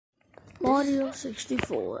Mario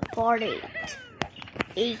 64, Part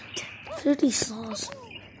 8. 50 stars.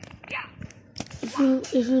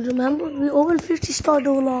 If you remember, we opened 50 star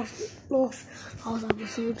door last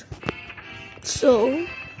episode. So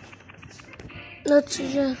let's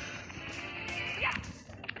yeah.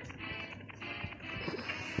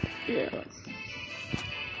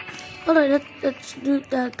 Alright, let's do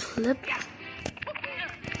that clip.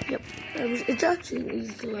 Yep, it's actually an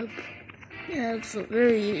easy clip. Yeah, it's a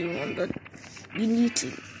very easy one, but you need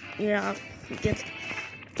to, get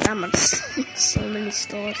that much, so many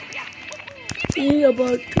stars. You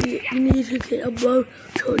need to get about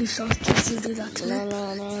 30 stars just to do that.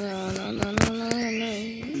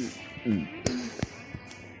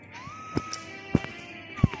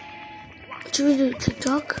 Should we do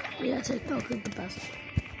TikTok? Yeah, TikTok is the best.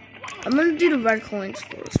 I'm gonna do the red coins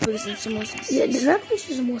first because it's the most easiest. Yeah, the red coins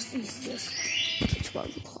is the most easiest. It's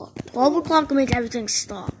 12 o'clock. 12 o'clock makes everything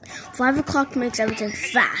stop. 5 o'clock makes everything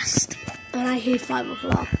fast. And I hate 5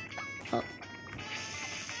 o'clock. Oh.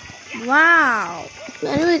 Wow.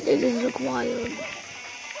 Anyway, it is required.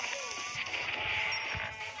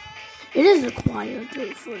 It is required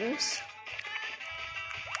for this.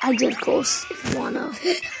 I did course if you wanna.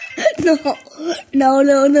 No.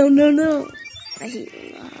 I hate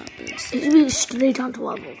when that happens. It should be straight on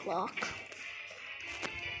 12 o'clock.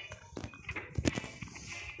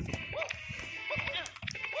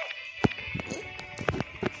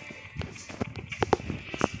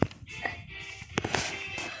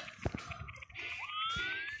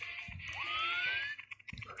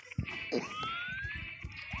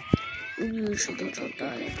 You should don't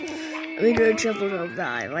die. I mean, you're triple don't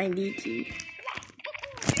die. I need to.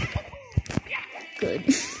 Good.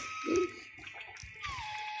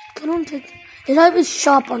 I don't think it might be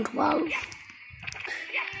sharp on 12.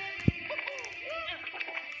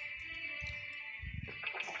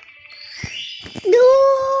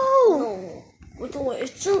 No!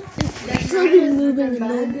 It's still moving.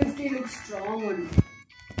 It looks strong.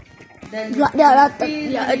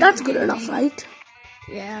 That's good enough, right?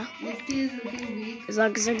 Yeah. Nifty is looking weak. As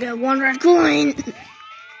long as I get one red coin.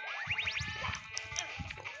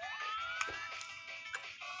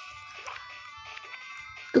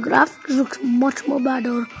 The graphics look much more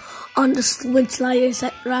better on the Switch, like I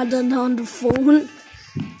said, rather than on the phone.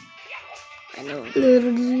 I know.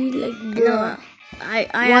 Literally, like,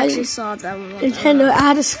 I actually saw that one. Nintendo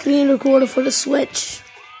add a screen recorder for the Switch.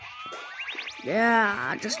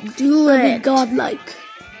 Yeah, just do it. Be godlike.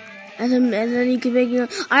 And then you can make your.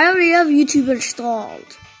 I already have YouTube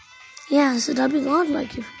installed. Yeah, so that'd be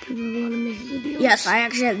godlike if people want to make videos. Yes, I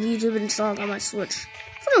actually have YouTube installed on my Switch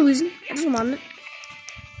for no reason. I just wanted it.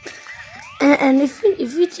 And if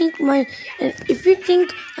you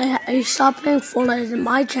think I stopped playing Fortnite in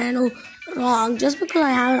my channel wrong, just because I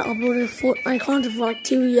haven't uploaded Fortnite content for like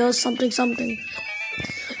 2 years, something, doesn't mean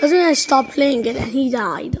I stopped playing it and he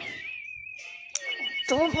died.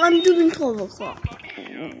 So I'm doing 12 o'clock.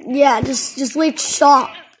 Yeah, just wait sharp.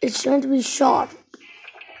 It's going to be sharp.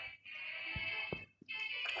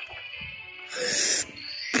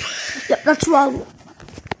 Yep, that's 12.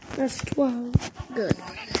 That's 12. Good.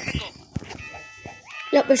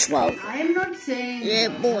 Yep, it's 12. I'm not saying. Yeah,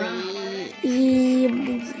 boy.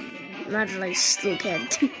 Imagine I still can't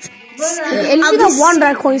do this. And you got one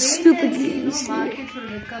red coin stupidly easy.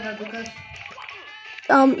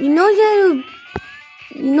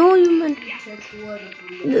 You meant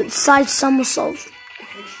the side somersault.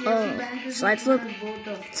 Side flip?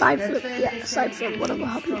 Side flip, whatever,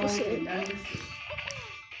 how people say it.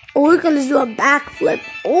 Or you can just do a backflip,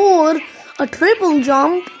 or a triple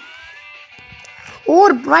jump,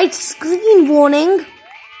 or bright screen warning.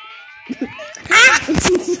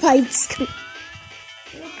 Bright screen.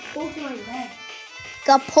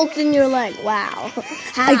 Got poked in your leg. Wow.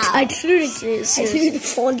 I threw the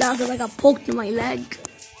phone down because I got poked in my leg.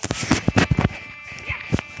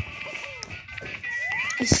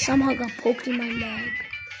 I somehow got poked in my leg.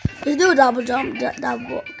 Let's do a double jump. That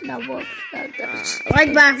worked. I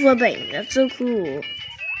like backflipping. That's so cool.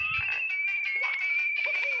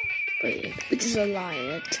 Wait, which is a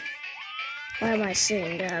line. Why am I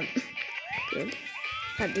saying that? Good.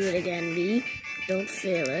 I'll do it again, B. Don't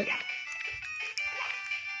fail it.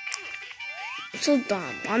 So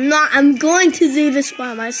dumb. I'm going to do this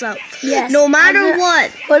by myself. Yes. No matter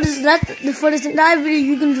what. For this entire video,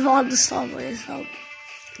 you can draw the star by yourself.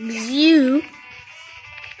 You.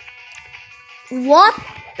 What?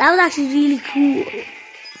 That was actually really cool.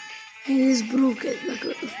 And it is broken. Like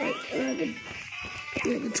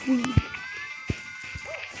a tweed.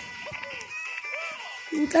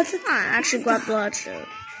 That's it. I actually got blood.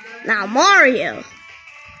 Now Mario.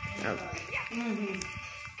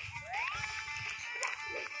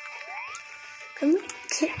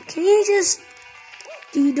 Can you just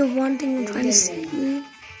do the one thing I'm trying to say?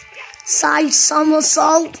 Side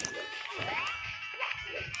somersault.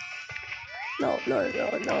 No,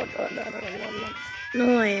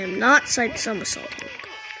 I am not side somersaulting.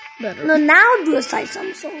 Better. No, now do a side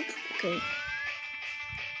somersault. Okay.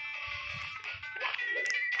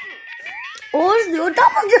 Or do a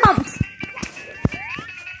double jump.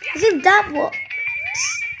 As if that works.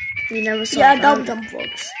 You never saw that. Yeah, double jump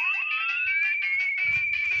works.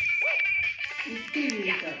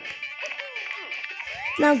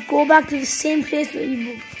 Now go back to the same place where you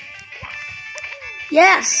moved.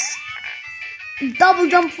 Yes! Double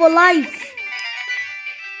jump for life!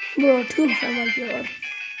 Bro, 2 of my god.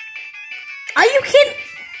 Are you kidding?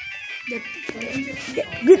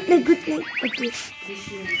 Good night. Okay.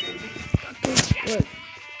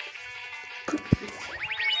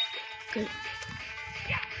 Wait. Okay.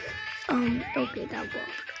 Okay, that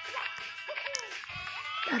worked.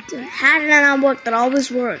 That didn't. How did that not work? That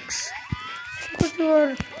always works.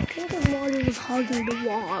 Because I think the Molly was hugging the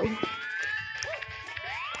wall.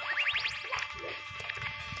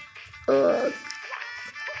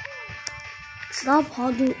 Stop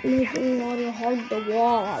making Mario hug the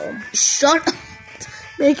wall. Shut up.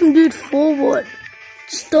 Make him do it forward.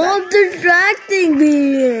 Stop distracting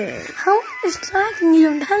me. How am I distracting you?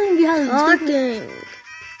 I'm telling you how to talking.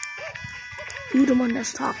 You're the one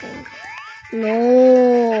that's talking.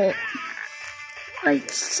 No. I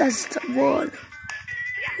says the word.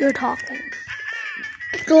 You're talking.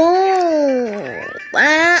 Go.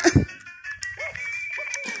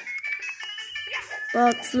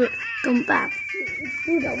 Backflip. Come back.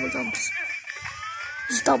 Do double jumps.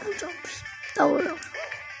 Just double jumps. Double jumps.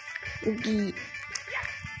 Okay.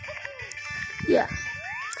 Yeah.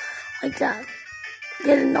 Like that.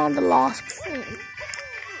 Getting on the last frame.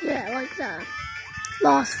 Yeah, like that.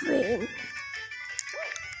 Last frame.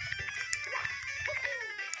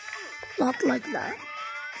 Not like that.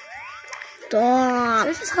 Stop. Should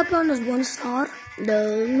I just help you on this 1 star?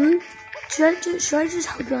 No. Should I just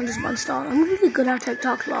help you on this 1 star? I'm really good at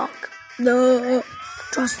TikTok lock. No.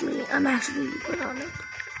 Trust me, I'm actually really good on it.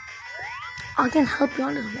 I can help you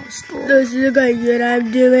on this 1 star. This is what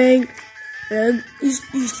I'm doing.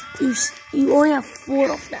 You only have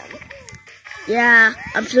 4 of them. Yeah,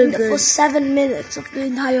 I'm so good. For 7 minutes of the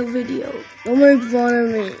entire video. Don't make fun of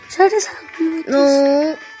me. Should I just help you with this?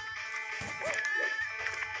 No.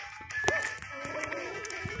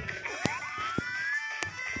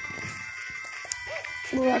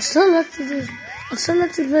 Well, I'll still let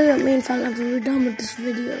you play your main file after we're done with this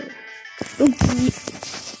video. Okay.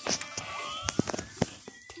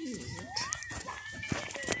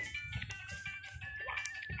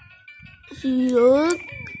 Look.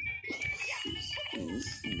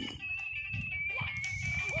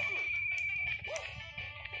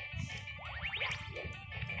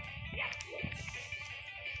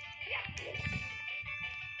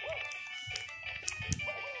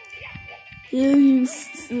 You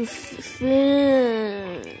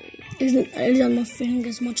I'm not feeling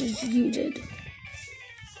as much as you did.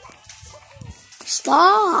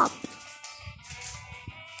 Stop!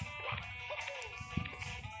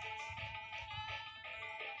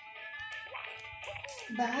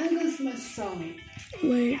 The angle's much strong.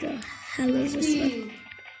 Where the hell is this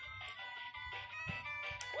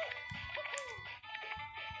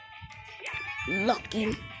one? Lucky.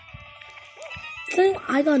 I think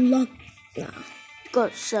I got lucky. Nah,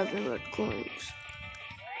 got 7 red coins.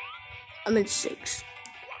 I mean 6.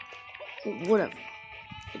 Whatever.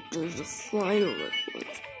 There's the final red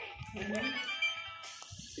coins.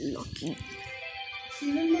 Lucky.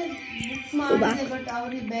 Go back. I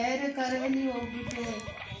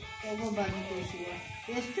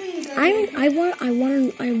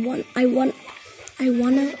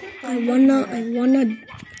wanna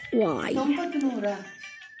why?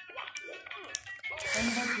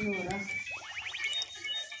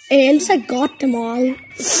 At least I got them all.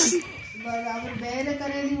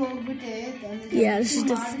 Yeah, this is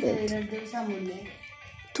difficult.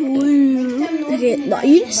 Okay, no,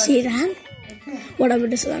 you didn't say that. Whatever,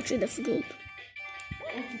 this is actually difficult.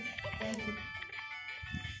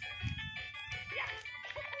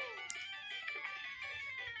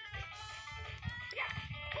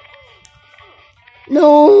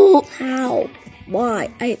 No! How?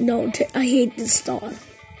 Why? I hate this star.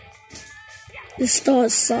 This star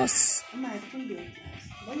is sus.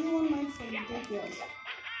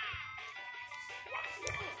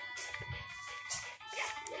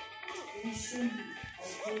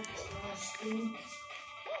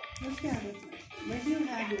 When do you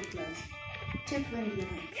have your class? Check when you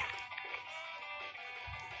have.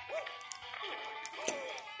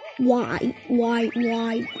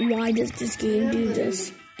 Why does this game do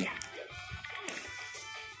this?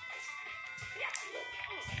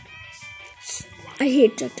 I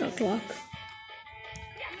hate TikTok clock.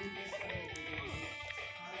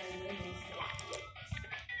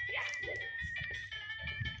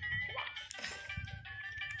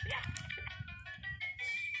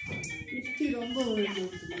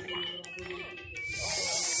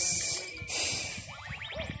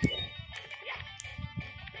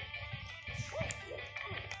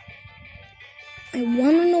 I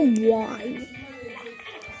wanna know why.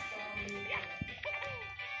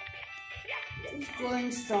 It's going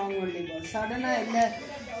strong only, boss. Suddenly,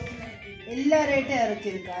 all rate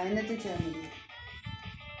இறக்கிருக்கா என்னத்து channel?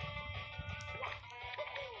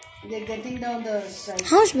 They're getting down the strike.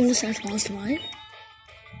 How much minutes has lost by?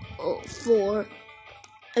 Oh, 4.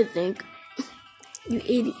 I think. You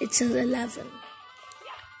idiot. It says 11.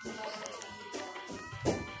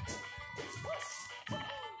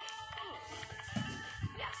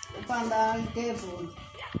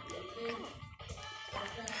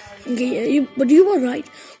 Okay, yeah, but you were right.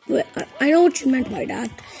 But I know what you meant by that.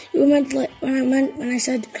 You meant like when I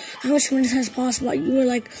said how much minutes has passed by. You were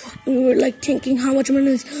like thinking how much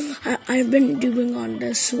minutes I've been doing on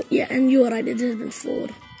this. So, yeah, and you were right. It has been 4.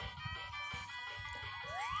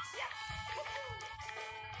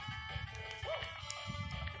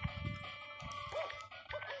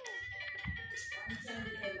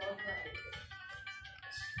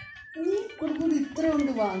 இத்தனை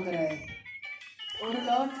உண்டு வாங்குற ஒரு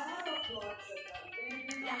lot.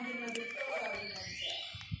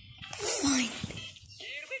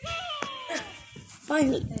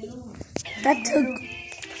 Finally, that took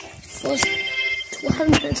first 12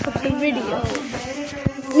 minutes of the video.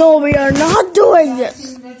 No, we are not doing this.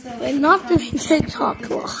 We're not doing TikTok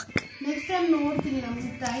clock. Next time note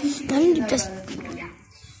time. Then you just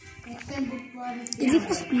Next time book did you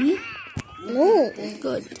press B? No,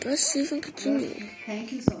 good. Let's see if we can continue. Thank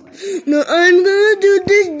you so much. No, I'm gonna do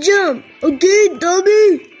this jump. Okay, dummy.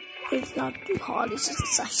 It's not too hard. It's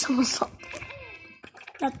just a somersault.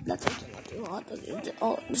 That's also not too hard. Okay.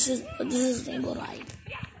 Oh, this is Rainbow Ride.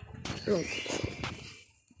 Okay.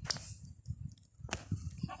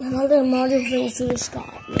 Another modern thing to the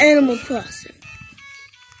sky. Animal Crossing.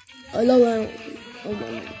 I love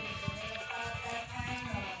animals.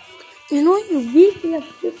 You know, in a week we have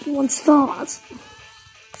 51 stars.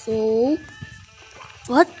 So,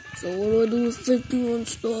 what? So what do I do with 51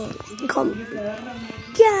 stars? Come,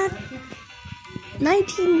 get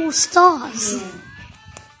 19 more stars.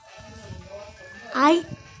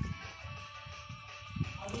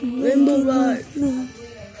 Rainbow Ride.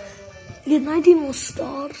 Get 19 more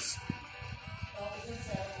stars.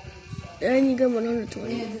 Then you get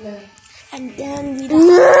 120. And then we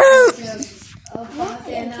what? I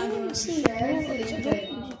can't even see it. I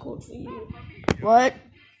don't code for you. What?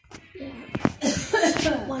 Yeah.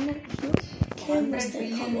 One of your cameras that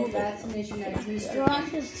come over.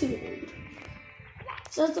 Rockets too.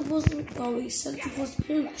 So that's supposed to we said it's supposed to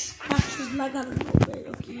be scratches like I don't know,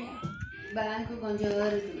 okay, yeah. Bank konjam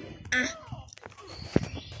varudhu.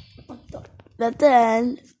 What the? That's the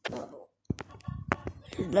end.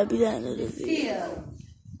 That'll be the end of the video.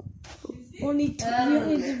 We only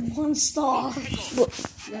did 1 star.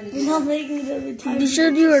 We're not making it every time. You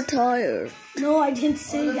said you were tired. No, I didn't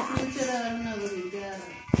say that.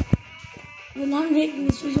 We're not making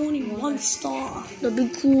this was only 1 star. That'd be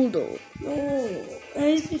cool though. No. I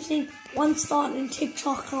used to think 1 star in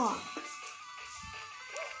TikTok clock.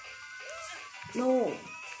 No.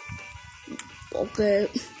 Okay.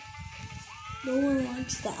 No one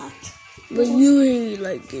likes that. But you really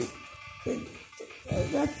like it.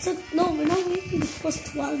 That's it. No, we're not making this first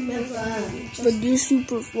 12 minutes. But you're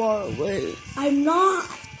super far away. I'm not.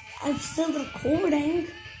 I'm still recording.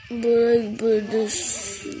 But this.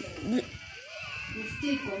 This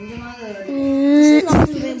is not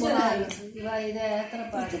the Rainbow Ride.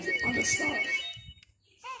 On the stars.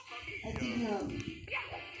 I think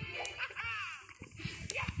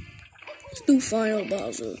Let's do Final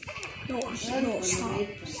Bowser. No, stop.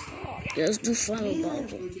 Yeah, let's do Final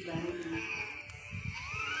Bowser.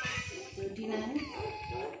 39,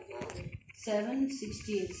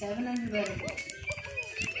 768, 700 variables.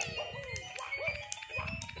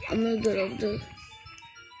 I'm gonna get up there.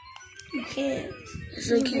 You can't. Yes,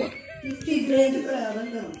 I can. 50 grade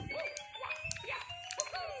avangaram.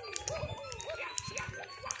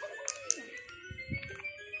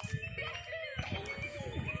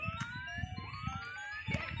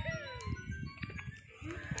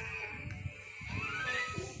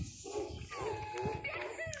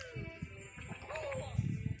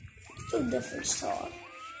 to a different star.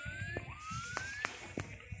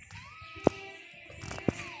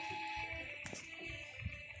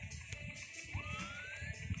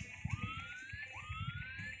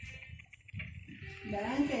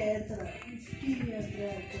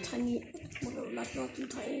 Tiny, well, that's not too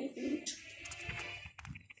tiny.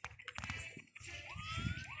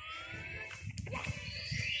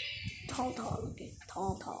 Tall, okay,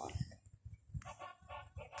 tall.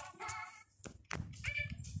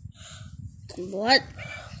 What?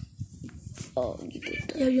 Oh, you did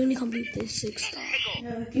that. Yeah, you only completed 6 stars.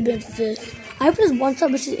 You did this. I pressed 1 star,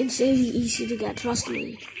 which is insanely easy to get. Trust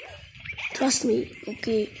me.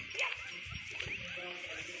 Okay.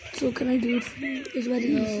 So can I do it for you? It's very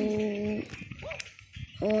easy.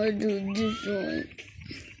 I want to do this one.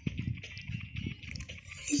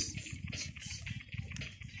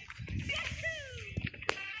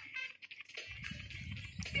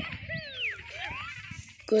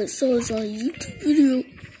 I saw this on a YouTube video.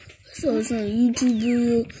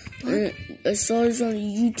 And I saw this on a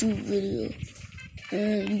YouTube video.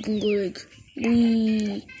 And you can go like,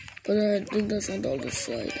 wee. But I think that's on the other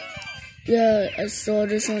side. Yeah, I saw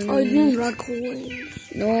this on YouTube. Oh, you mean red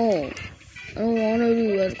coins? No. I don't want to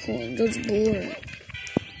do red coins. That's boring.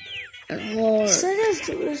 And hard. Said I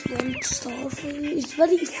do this 1 star for you. It's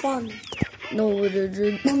very fun. No, it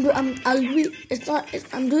isn't. I'm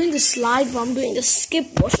doing the slide, but I'm doing the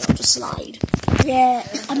skip portion of the slide. Yeah,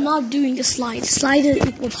 I'm not doing the slide. Slide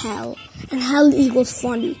equals hell, and hell equals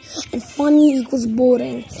funny, and funny equals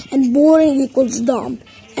boring, and boring equals dumb,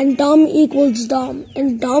 and dumb equals dumb,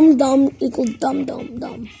 and dumb equals dumb.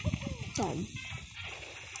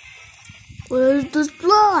 Where's the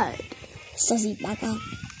slide? Sassy baka.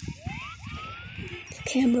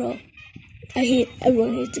 Camera.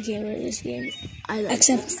 Everyone hates the camera in this game.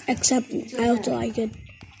 Except I also like it.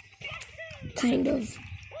 Kind of.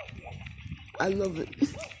 I love it.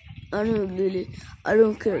 I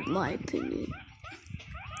don't care, in my opinion.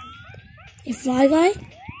 A Fly Guy?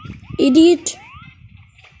 Idiot.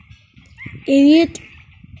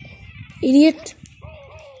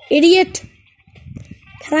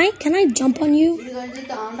 Can I jump on you?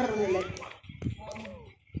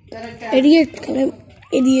 Idiot.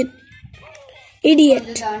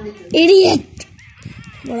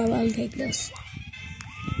 Whatever, I'll take this.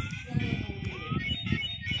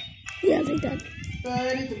 Yeah, I'll take that.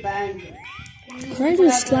 Can I do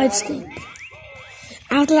a slide skip?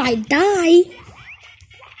 After I die?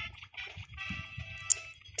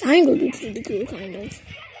 I'm going to do pretty cool, kind of.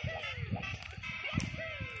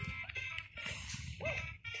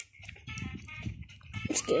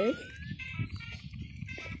 I'm scared.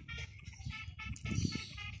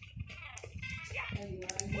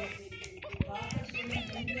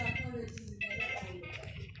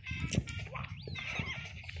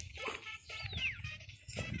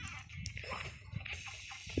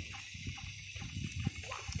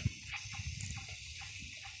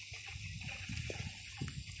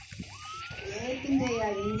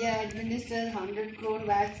 India administers 100 crore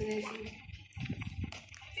vaccination.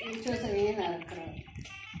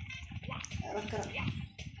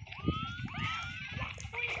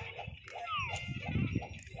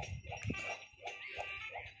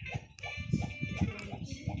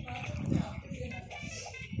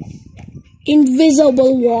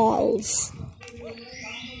 Invisible walls.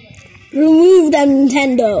 Remove them,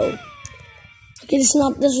 Nintendo. Okay, this is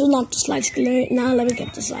not the slide skip. Now let me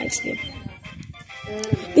get the slide skip.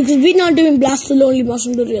 Because we're not doing Blast the Lonely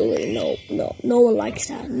Mushroom the real way. No one likes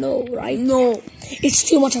that. No, right? No. It's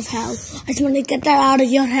too much of hell. I just want to get that out of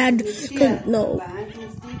your head. No.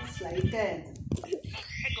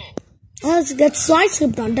 Let's get slide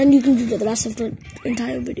skip done, then you can do the rest of the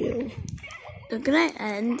entire video. Can I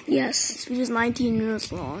end? Yes. This video is 19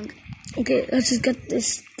 minutes long. Okay, let's just get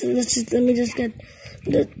this. Let me just get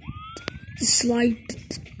the slide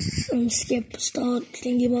skip. Start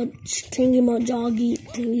thinking about joggy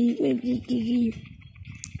thingy.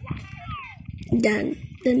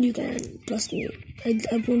 Then you can trust me. I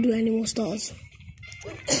won't do any more stars.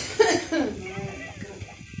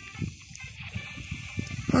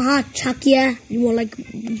 Haha, Chuck, yeah. You more like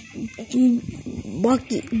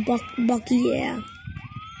Bucky, yeah.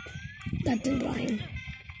 That didn't rhyme.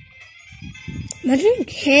 Imagine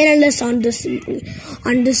careless on this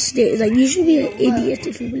stage. Like, you should be an idiot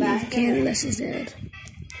if you believe careless is there.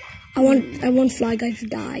 I want Fly Guy to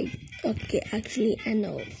die. Okay, actually,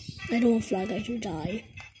 no. I don't want Fly Guy to die.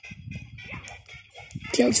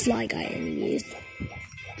 Kills Fly Guy anyways.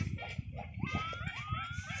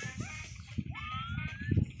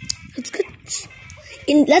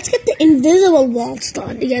 let's get the invisible bonk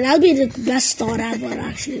star. Yeah, that'll be the best star ever,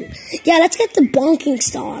 actually. Yeah, let's get the bonking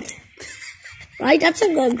star. Right? That's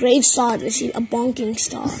a great star to see, a bonking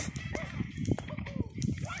star.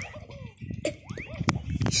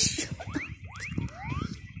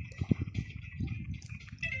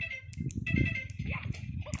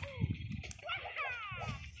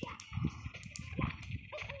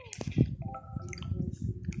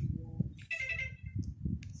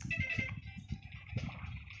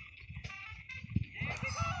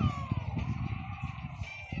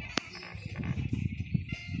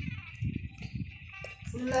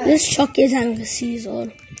 This Chuck is having a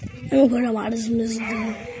seizure. I'm going to out his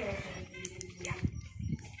misery.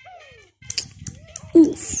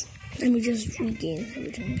 Oof. Let me just regain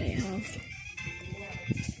everything I have.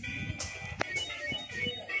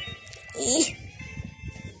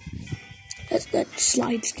 Let's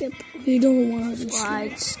slide skip. We don't want to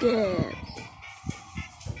slide skip.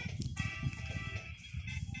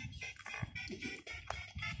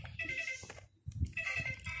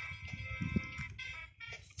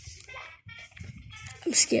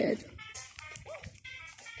 I'm scared.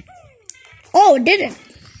 Oh, it didn't.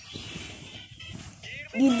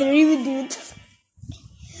 You didn't even do it.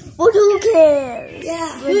 But who cares?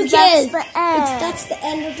 Yeah, who cares? That's the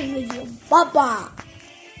end of the video. Bye-bye.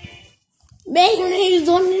 Mayonnaise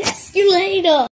on an escalator.